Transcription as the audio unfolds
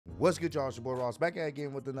What's good, y'all? It's your boy Ross back at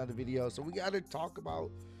again with another video. So we got to talk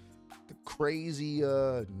about the crazy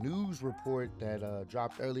news report that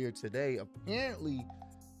dropped earlier today. Apparently,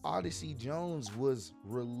 Odyssey Jones was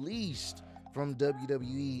released from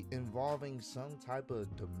WWE involving some type of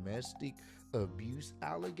domestic abuse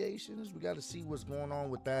allegations. We got to see what's going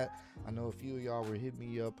on with that. I know a few of y'all were hitting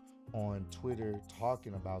me up on Twitter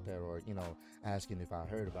talking about that, or asking if I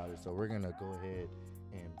heard about it. So we're gonna go ahead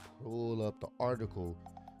and pull up the article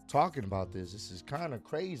talking about this. This is kind of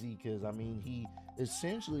crazy because he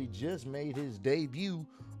essentially just made his debut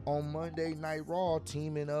on Monday Night Raw,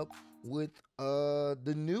 teaming up with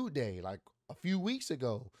the New Day like a few weeks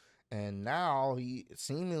ago, and now he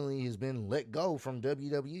seemingly has been let go from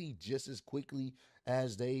WWE just as quickly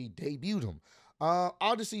as they debuted him.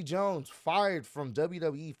 Odyssey Jones fired from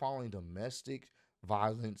WWE following domestic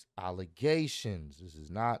violence allegations. This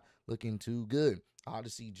is not looking too good.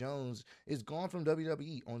 Odyssey Jones is gone from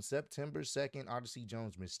WWE. On September 2nd, Odyssey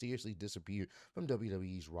Jones mysteriously disappeared from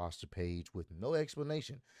WWE's roster page with no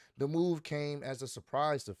explanation. The move came as a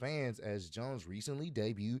surprise to fans as Jones recently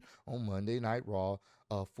debuted on Monday Night Raw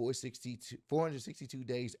 462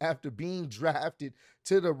 days after being drafted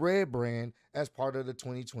to the Red brand as part of the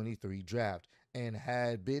 2023 draft, and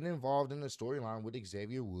had been involved in a storyline with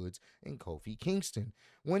Xavier Woods and Kofi Kingston.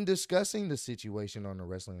 When discussing the situation on the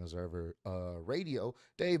Wrestling Observer radio,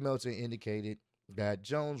 Dave Meltzer indicated that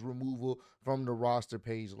Jones' removal from the roster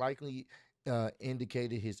page likely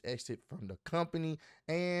indicated his exit from the company,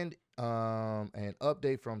 and an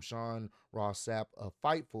update from Sean Ross Sapp of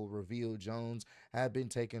Fightful revealed Jones had been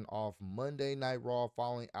taken off Monday Night Raw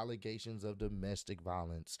following allegations of domestic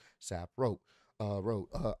violence. Sapp wrote,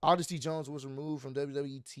 Odyssey Jones was removed from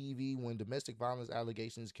WWE TV when domestic violence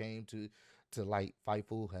allegations came to light.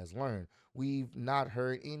 Fightful has learned. We've not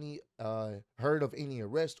heard of any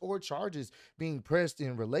arrest or charges being pressed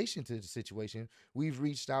in relation to the situation. We've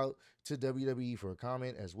reached out to WWE for a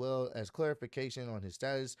comment as well as clarification on his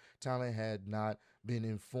status. Talent had not been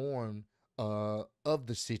informed of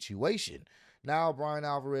the situation. Now, Brian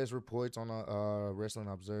Alvarez reports on a Wrestling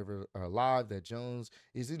Observer Live that Jones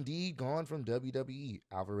is indeed gone from WWE.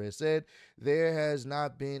 Alvarez said, there has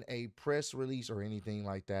not been a press release or anything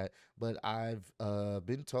like that, but I've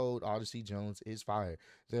been told Odyssey Jones is fired.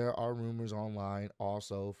 There are rumors online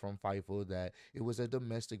also from Fightful that it was a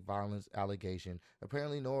domestic violence allegation.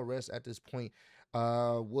 Apparently no arrest at this point.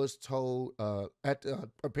 Was told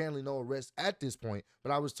apparently no arrest at this point,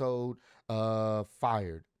 but I was told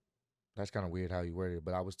fired. That's kind of weird how you worded it,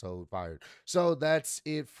 but I was told fired. So that's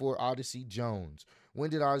it for Odyssey Jones. When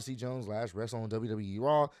did Odyssey Jones last wrestle on WWE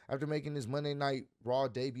Raw? After making his Monday Night Raw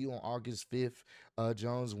debut on August 5th,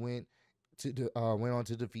 Jones went on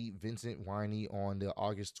to defeat Vincent Winey on the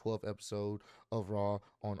August 12th episode of Raw.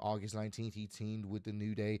 On August 19th, he teamed with the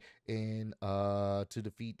New Day and to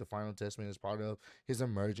defeat the Final Testament as part of his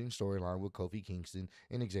emerging storyline with Kofi Kingston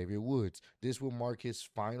and Xavier Woods. This will mark his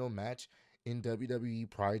final match in WWE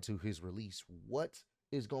prior to his release. What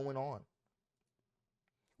is going on?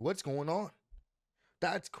 What's going on?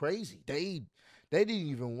 That's crazy. They didn't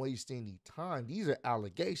even waste any time. These are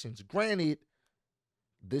allegations. Granted,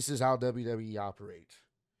 this is how WWE operates.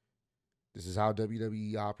 This is how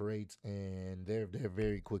WWE operates, and they're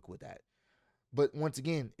very quick with that. But once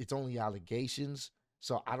again, it's only allegations.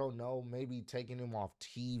 So I don't know. Maybe taking him off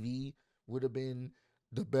TV would have been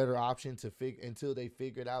the better option to figure until they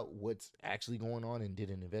figured out what's actually going on and did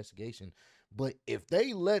an investigation. But if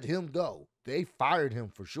they let him go, they fired him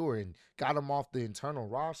for sure and got him off the internal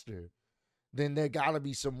roster, then there got to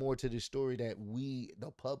be some more to this story that we,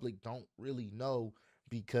 the public, don't really know,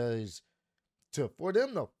 because for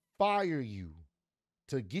them to fire you,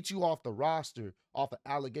 to get you off the roster off of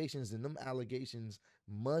allegations, and them allegations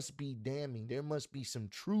must be damning. There must be some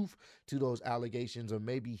truth to those allegations, or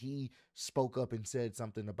maybe he spoke up and said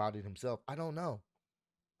something about it himself. I don't know.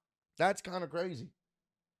 That's kind of crazy.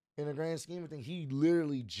 In the grand scheme of things, he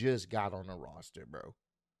literally just got on the roster, bro.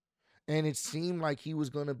 And it seemed like he was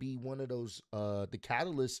going to be one of those, the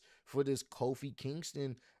catalyst for this Kofi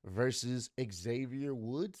Kingston versus Xavier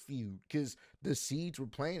Woods feud, because the seeds were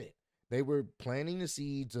planted. They were planting the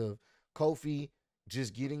seeds of Kofi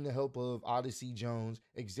just getting the help of Odyssey Jones,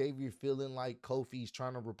 Xavier feeling like Kofi's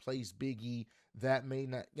trying to replace Big E. That may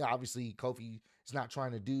not, obviously Kofi is not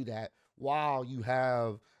trying to do that, while you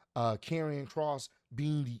have Karrion Kross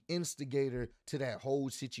being the instigator to that whole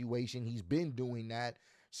situation. He's been doing that.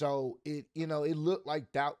 So it looked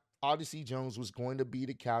like that Odyssey Jones was going to be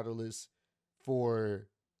the catalyst for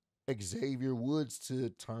Xavier Woods to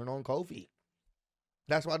turn on Kofi.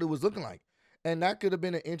 That's what it was looking like. And that could have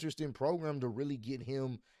been an interesting program to really get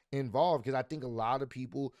him involved, because I think a lot of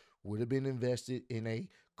people would have been invested in a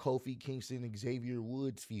Kofi Kingston Xavier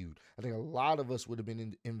Woods feud. I think a lot of us would have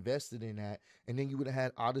been invested in that. And then you would have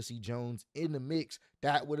had Odyssey Jones in the mix.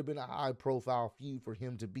 That would have been a high profile feud for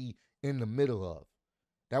him to be in the middle of.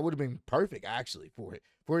 That would have been perfect, actually,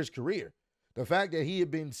 for his career. The fact that he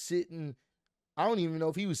had been sitting, I don't even know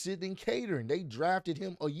if he was sitting in catering. They drafted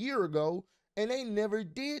him a year ago, and they never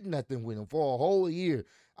did nothing with him for a whole year.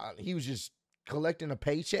 He was just collecting a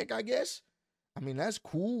paycheck, I guess. I mean, that's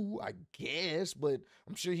cool, I guess, but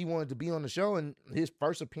I'm sure he wanted to be on the show, and his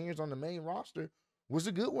first appearance on the main roster was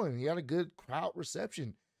a good one. He had a good crowd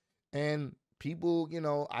reception, and people,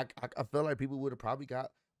 I felt like people would have probably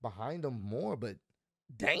got behind him more, but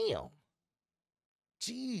damn,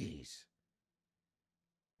 jeez.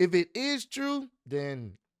 If it is true,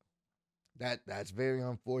 then that's very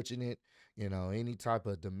unfortunate. Any type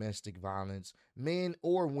of domestic violence, men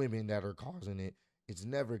or women that are causing it, it's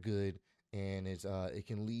never good, and it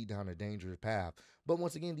can lead down a dangerous path. But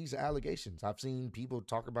once again, these are allegations. I've seen people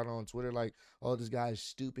talk about it on Twitter like, "Oh, this guy's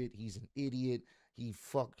stupid. He's an idiot. He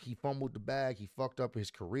fumbled the bag. He fucked up his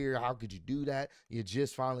career. How could you do that? You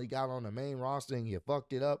just finally got on the main roster and you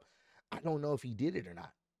fucked it up." I don't know if he did it or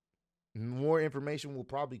not. More information will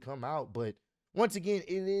probably come out, but once again,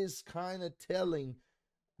 it is kind of telling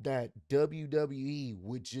that WWE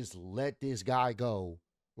would just let this guy go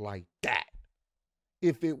like that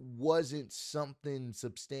if it wasn't something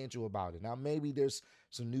substantial about it. Now, maybe there's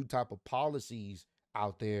some new type of policies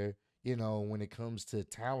out there, when it comes to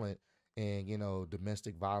talent and,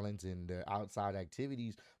 domestic violence and their outside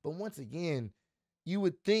activities. But once again, you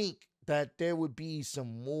would think that there would be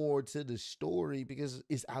some more to the story because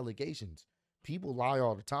it's allegations. People lie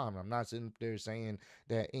all the time. I'm not sitting there saying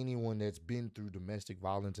that anyone that's been through domestic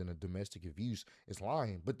violence and a domestic abuse is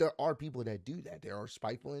lying, but there are people that do that. There are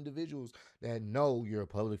spiteful individuals that know you're a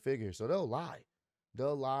public figure, so they'll lie.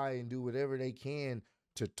 They'll lie and do whatever they can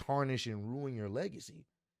to tarnish and ruin your legacy.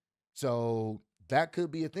 So that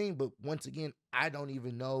could be a thing, but once again, I don't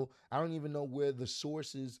even know. I don't even know where the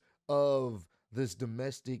sources of this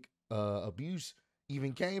domestic abuse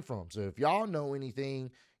even came from. So if y'all know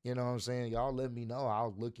anything, you know what I'm saying, y'all let me know.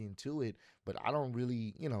 I'll look into it. But I don't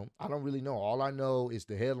really know. All I know is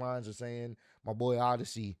the headlines are saying my boy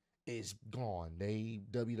Odyssey is gone.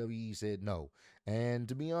 WWE said no. And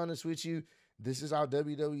to be honest with you, this is how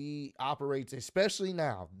WWE operates, especially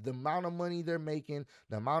now. The amount of money they're making,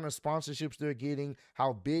 the amount of sponsorships they're getting,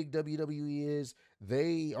 how big WWE is,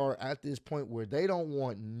 they are at this point where they don't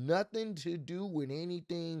want nothing to do with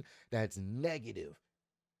anything that's negative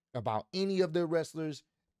about any of their wrestlers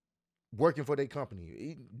working for their company.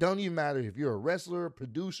 It don't even matter if you're a wrestler,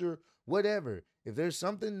 producer, whatever. If there's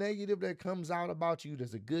something negative that comes out about you,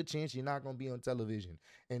 there's a good chance you're not going to be on television.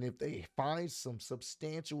 And if they find some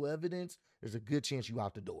substantial evidence, there's a good chance you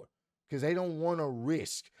out the door. Because they don't want to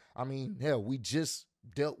risk. I mean, hell, we just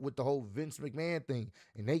dealt with the whole Vince McMahon thing,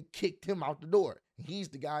 and they kicked him out the door. He's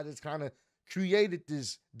the guy that's kind of created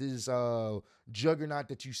this juggernaut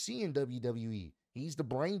that you see in WWE. He's the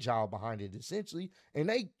brainchild behind it, essentially. And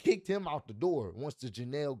they kicked him out the door once the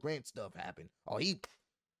Janelle Grant stuff happened.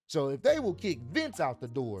 So if they will kick Vince out the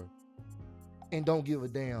door and don't give a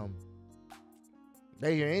damn,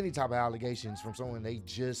 they hear any type of allegations from someone they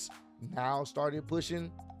just now started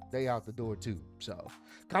pushing, they out the door too. So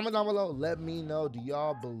comment down below. Let me know. Do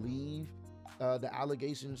y'all believe the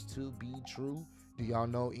allegations to be true? Do y'all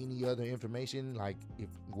know any other information, like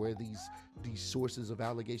where these sources of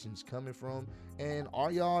allegations coming from? And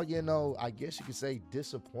are y'all, I guess you could say,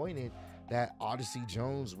 disappointed that Odyssey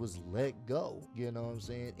Jones was let go? You know what I'm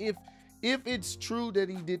saying? If it's true that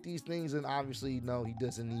he did these things, then obviously no, he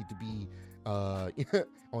doesn't need to be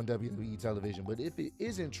on WWE television. But if it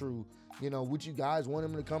isn't true, would you guys want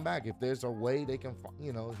him to come back? If there's a way they can,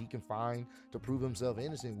 he can find to prove himself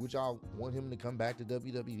innocent, would y'all want him to come back to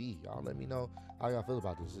WWE? Y'all let me know how y'all feel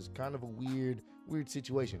about this. It's kind of a weird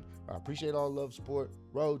situation. I appreciate all the love, support.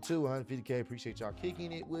 Road to 150K. Appreciate y'all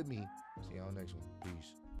kicking it with me. See y'all next one.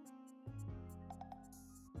 Peace.